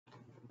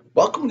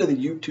Welcome to the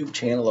YouTube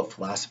channel of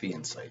Philosophy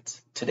Insights.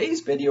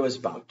 Today's video is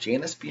about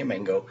Janice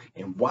Fiamengo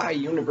and why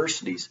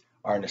universities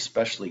are an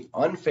especially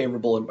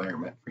unfavorable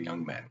environment for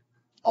young men.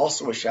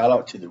 Also a shout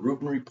out to the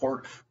Rubini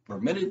Report who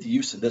permitted the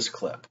use of this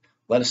clip.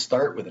 Let us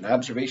start with an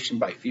observation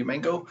by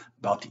Fiamengo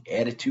about the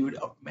attitude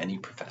of many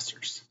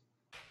professors.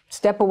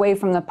 Step away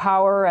from the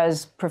power,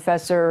 as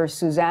Professor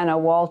Susanna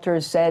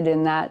Walters said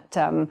in that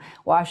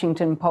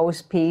Washington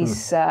Post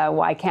piece,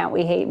 Why Can't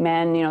We Hate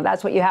Men? You know,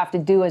 that's what you have to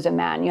do as a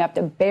man. You have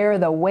to bear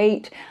the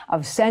weight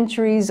of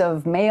centuries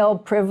of male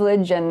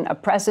privilege and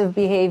oppressive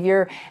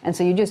behavior. And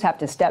so you just have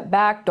to step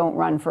back, don't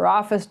run for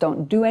office,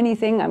 don't do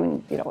anything. I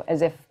mean, you know,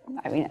 as if,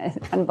 I mean, it's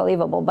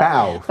unbelievable. But,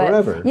 bow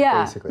forever,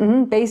 yeah,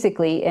 basically.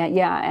 Basically,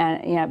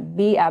 yeah, and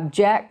be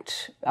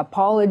abject,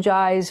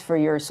 apologize for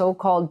your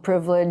so-called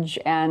privilege,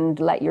 and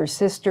let your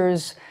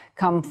sisters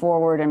come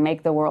forward and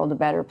make the world a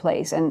better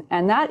place. And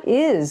that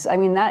is, I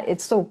mean, that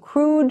it's so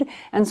crude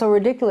and so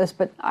ridiculous,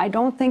 but I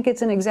don't think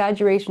it's an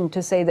exaggeration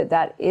to say that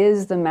that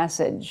is the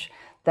message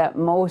that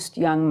most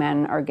young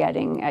men are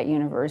getting at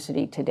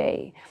university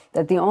today.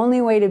 That the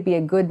only way to be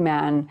a good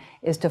man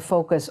is to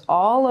focus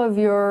all of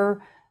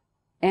your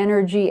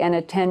energy and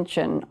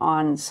attention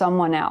on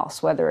someone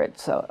else, whether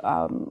it's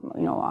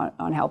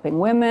on helping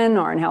women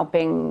or in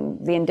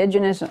helping the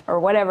indigenous or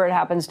whatever it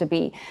happens to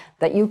be,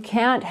 that you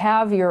can't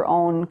have your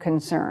own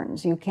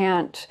concerns, you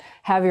can't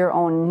have your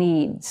own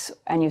needs,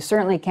 and you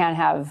certainly can't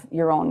have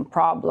your own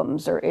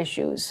problems or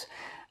issues.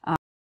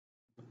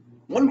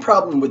 One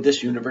problem with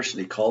this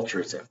university culture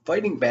is that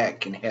fighting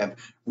back can have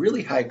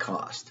really high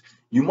cost.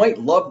 You might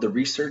love the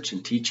research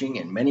and teaching,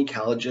 and many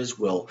colleges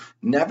will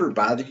never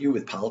bother you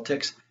with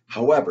politics.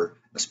 However,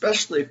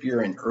 especially if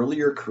you're an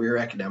earlier career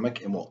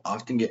academic, and will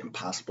often get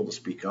impossible to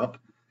speak up.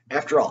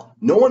 After all,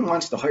 no one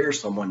wants to hire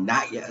someone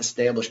not yet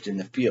established in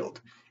the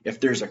field if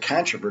there's a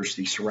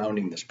controversy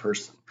surrounding this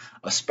person,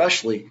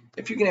 especially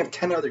if you can have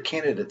 10 other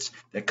candidates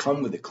that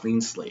come with a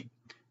clean slate.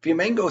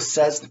 Fiamengo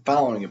says the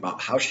following about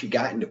how she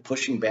got into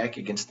pushing back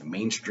against the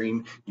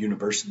mainstream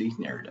university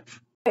narrative.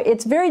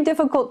 It's very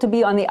difficult to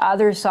be on the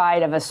other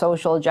side of a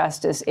social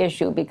justice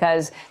issue,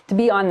 because to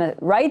be on the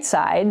right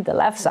side, the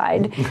left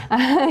side,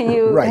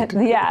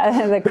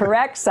 the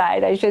correct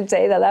side, I should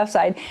say, the left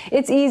side,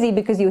 it's easy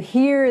because you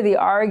hear the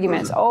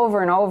arguments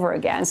over and over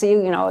again. So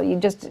you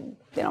just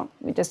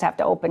have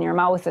to open your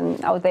mouth and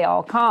out they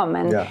all come.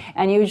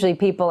 And usually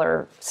people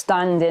are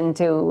stunned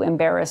into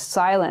embarrassed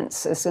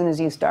silence as soon as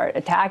you start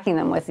attacking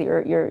them with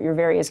your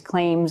various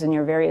claims and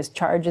your various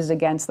charges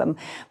against them.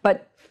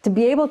 But to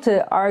be able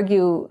to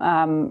argue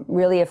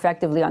really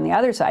effectively on the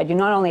other side, you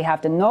not only have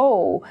to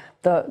know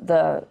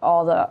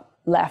all the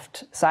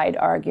left side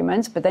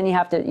arguments, but then you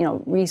have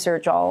to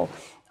research all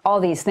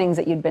these things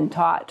that you'd been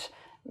taught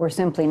were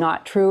simply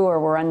not true, or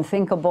were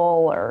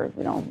unthinkable, or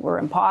were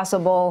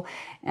impossible.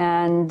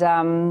 And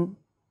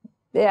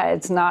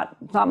it's not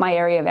my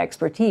area of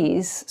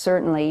expertise,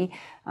 certainly.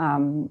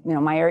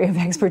 My area of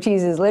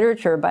expertise is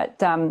literature,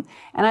 but and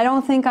I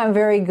don't think I'm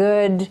very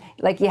good.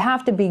 Like, you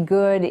have to be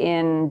good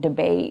in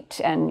debate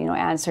and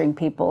answering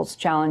people's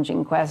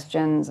challenging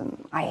questions, and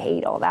I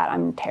hate all that.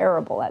 I'm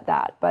terrible at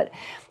that.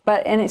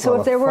 So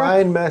if there were a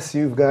fine mess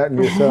you've gotten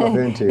yourself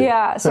into.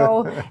 Yeah.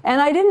 So and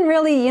I didn't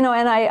really, and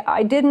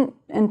I didn't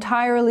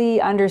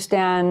entirely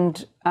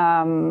understand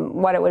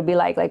what it would be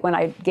like. Like when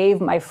I gave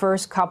my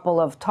first couple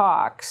of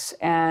talks,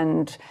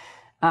 and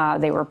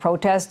they were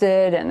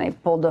protested, and they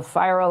pulled the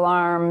fire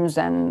alarms,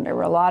 and there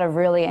were a lot of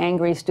really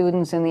angry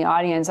students in the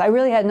audience. I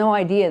really had no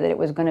idea that it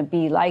was going to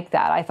be like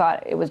that. I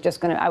thought it was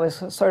just I was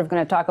sort of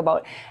going to talk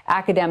about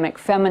academic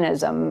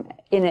feminism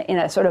in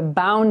a sort of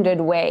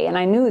bounded way. And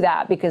I knew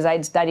that because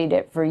I'd studied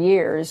it for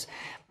years.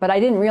 But I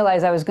didn't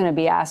realize I was going to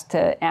be asked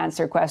to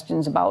answer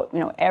questions about,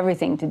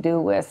 everything to do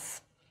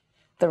with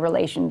the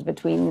relations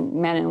between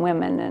men and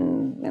women,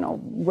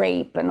 and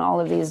rape, and all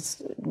of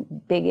these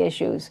big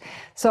issues.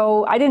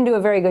 So I didn't do a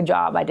very good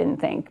job, I didn't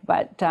think,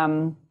 but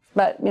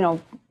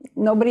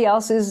nobody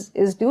else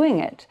is doing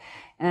it,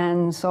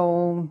 and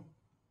so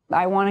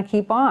I want to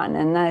keep on.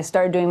 And then I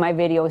started doing my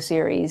video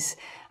series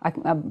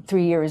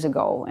 3 years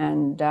ago,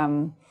 and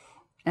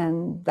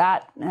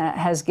that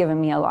has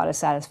given me a lot of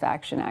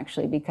satisfaction,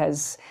 actually,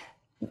 because,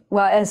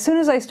 well, as soon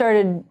as I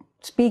started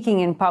speaking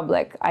in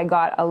public, I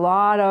got a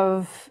lot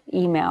of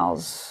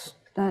emails,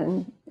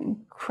 an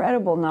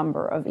incredible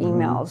number of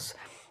emails,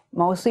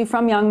 mostly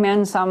from young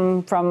men,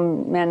 some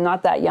from men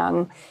not that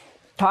young,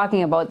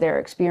 talking about their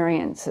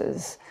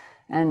experiences.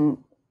 And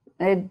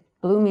it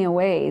blew me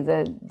away,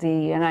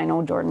 and I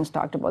know Jordan's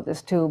talked about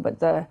this too, but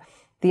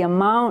the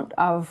amount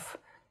of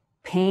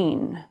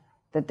pain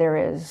that there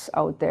is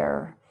out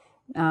there,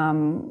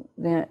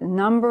 the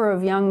number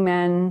of young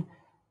men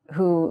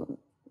who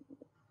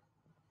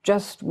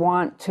just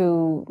want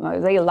to,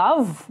 they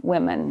love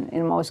women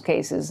in most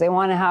cases. They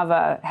want to have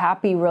a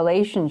happy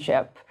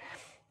relationship.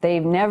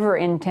 They've never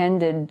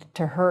intended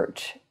to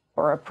hurt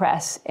or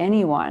oppress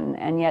anyone,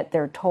 and yet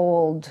they're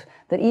told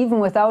that even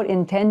without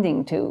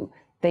intending to,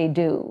 they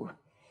do,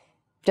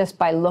 just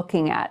by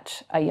looking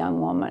at a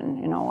young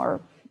woman,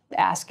 or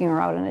asking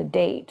her out on a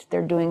date.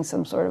 They're doing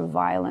some sort of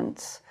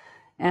violence.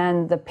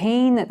 And the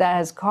pain that that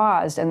has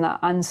caused, and the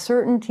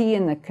uncertainty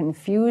and the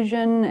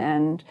confusion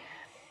and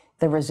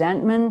the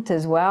resentment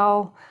as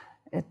well.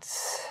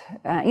 It's,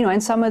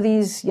 and some of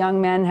these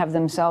young men have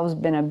themselves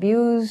been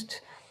abused.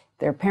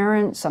 Their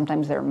parents,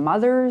 sometimes their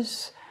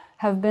mothers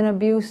have been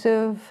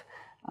abusive,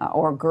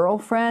 or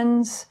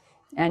girlfriends.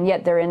 And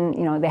yet they're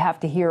they have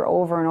to hear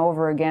over and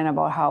over again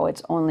about how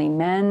it's only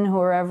men who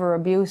are ever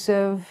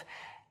abusive.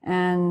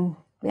 And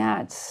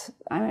yeah,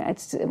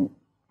 it's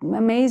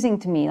amazing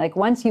to me. Like,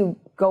 once you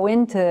go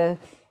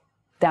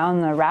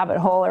down the rabbit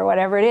hole or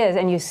whatever it is,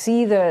 and you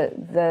see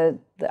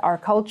our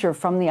culture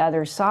from the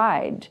other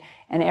side,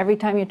 and every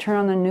time you turn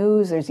on the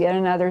news, there's yet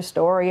another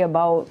story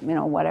about,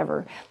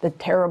 whatever, the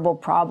terrible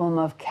problem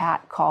of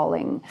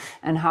catcalling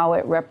and how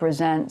it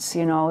represents,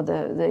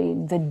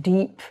 the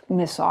deep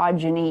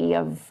misogyny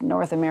of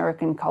North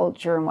American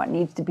culture and what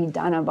needs to be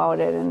done about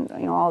it,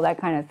 and, all that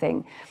kind of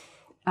thing.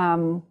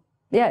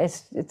 Yeah,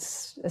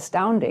 it's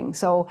astounding.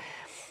 So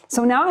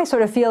now I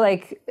sort of feel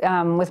like,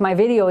 with my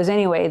videos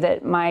anyway,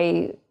 that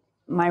my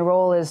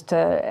role is to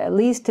at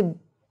least to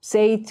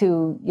say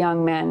to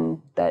young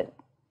men that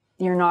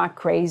you're not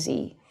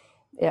crazy.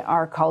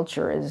 Our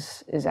culture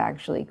is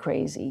actually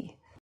crazy.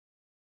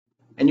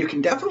 And you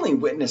can definitely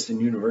witness in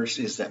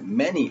universities that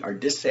many are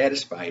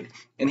dissatisfied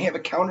and have a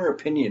counter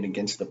opinion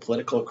against the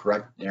political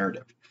correct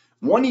narrative.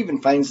 One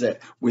even finds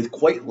that with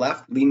quite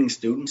left-leaning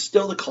students,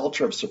 still the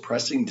culture of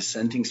suppressing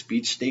dissenting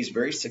speech stays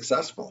very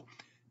successful.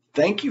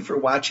 Thank you for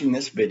watching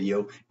this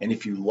video, and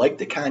if you like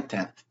the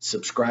content,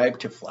 subscribe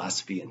to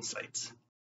Philosophy Insights.